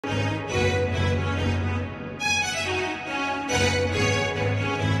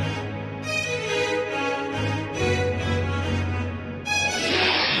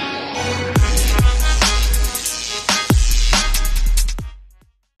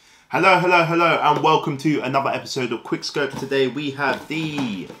Hello, hello, hello, and welcome to another episode of QuickSchopes. Today we have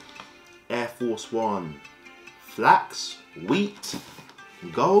the Air Force One Flax Wheat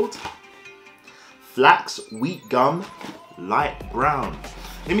Gold Flax Wheat Gum Light Brown.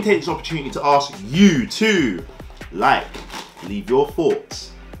 Let me take this opportunity to ask you to like, leave your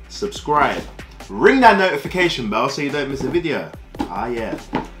thoughts, subscribe, ring that notification bell so you don't miss a video. Ah yeah,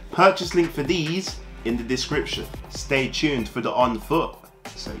 purchase link for these in the description. Stay tuned for the on foot.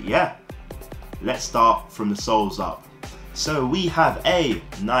 So yeah, let's start from the soles up. So we have a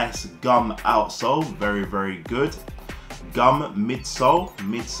nice gum outsole, very good. Gum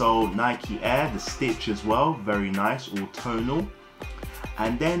midsole Nike Air, the stitch as well, very nice, all tonal.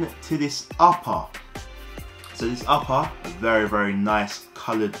 And then to this upper. So this upper, a very nice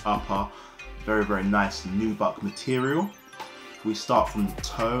coloured upper, very nice nubuck material. If we start from the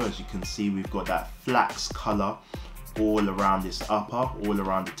toe, as you can see, we've got that flax colour all around this upper, all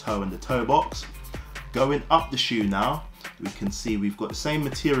around the toe and the toe box. Going up the shoe now, we can see we've got the same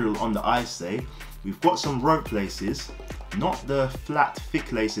material on the eye stay. We've got some rope laces, not the flat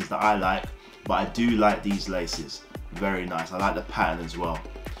thick laces that I like, but I do like these laces. Very nice, I like the pattern as well.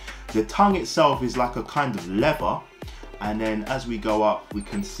 The tongue itself is like a kind of leather, and then as we go up we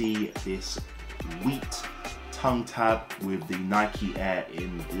can see this wheat tongue tab with the Nike Air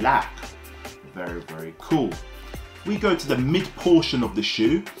in black. Very cool. We go to the mid portion of the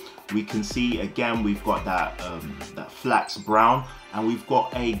shoe, we can see again we've got that, that flax brown, and we've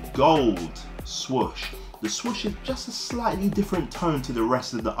got a gold swoosh. The swoosh is just a slightly different tone to the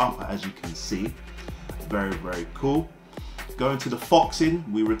rest of the upper, as you can see. Very cool. Going to the foxing,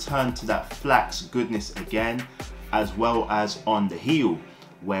 we return to that flax goodness again, as well as on the heel,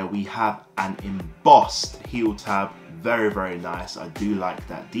 where we have an embossed heel tab. Very nice, I do like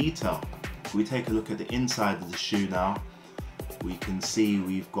that detail. If we take a look at the inside of the shoe now, we can see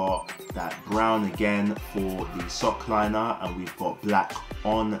we've got that brown again for the sock liner, and we've got black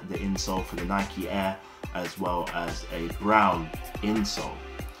on the insole for the Nike Air, as well as a brown insole.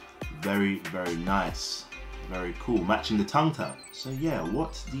 Very nice, very cool, matching the tongue tab. So yeah,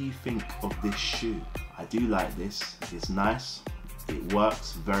 what do you think of this shoe? I do like this, it's nice, it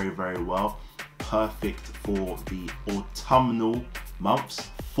works very well, perfect for the autumnal months.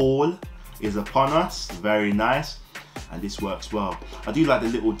 Fall is upon us, very nice, and this works well. I do like the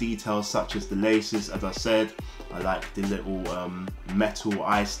little details such as the laces, as I said. I like the little metal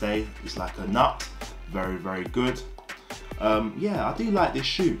eye stay, it's like a nut, very good. Yeah, I do like this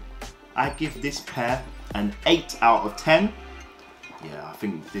shoe. I give this pair an 8 out of 10. Yeah, I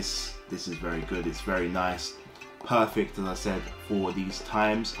think this is very good, it's very nice. Perfect, as I said, for these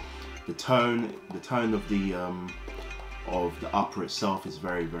times. The tone of the upper itself is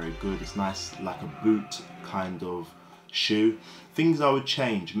very good. It's nice, like a boot kind of shoe. Things I would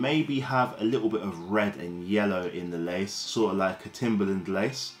change, maybe have a little bit of red and yellow in the lace, sort of like a Timberland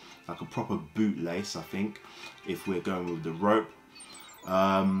lace, like a proper boot lace, I think, if we're going with the rope.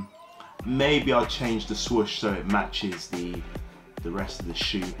 Maybe I'll change the swoosh so it matches the rest of the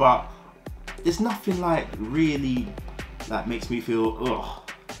shoe, but there's nothing like really that makes me feel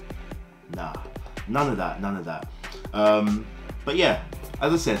ugh. Nah, none of that. But yeah,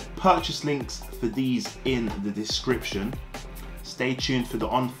 as I said, purchase links for these in the description. Stay tuned for the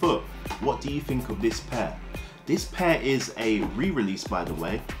on foot. What do you think of this pair? This pair is a re-release, by the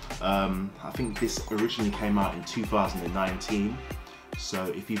way. I think this originally came out in 2019. So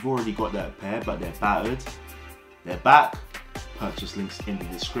if you've already got that pair but they're battered, they're back. Purchase links in the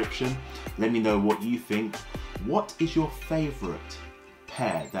description. Let me know what you think. What is your favorite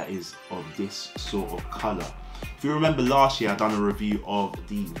pair that is of this sort of color? If you remember last year, I done a review of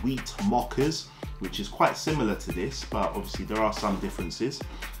the wheat mockers, which is quite similar to this, but obviously there are some differences.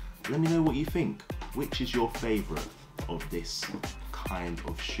 Let me know what you think. Which is your favorite of this kind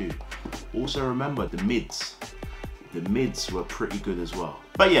of shoe? Also remember the mids. The mids were pretty good as well.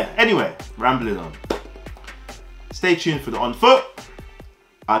 But yeah, anyway, rambling on. Stay tuned for the on foot.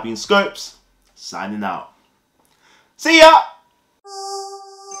 I've been Schopes, signing out. See ya!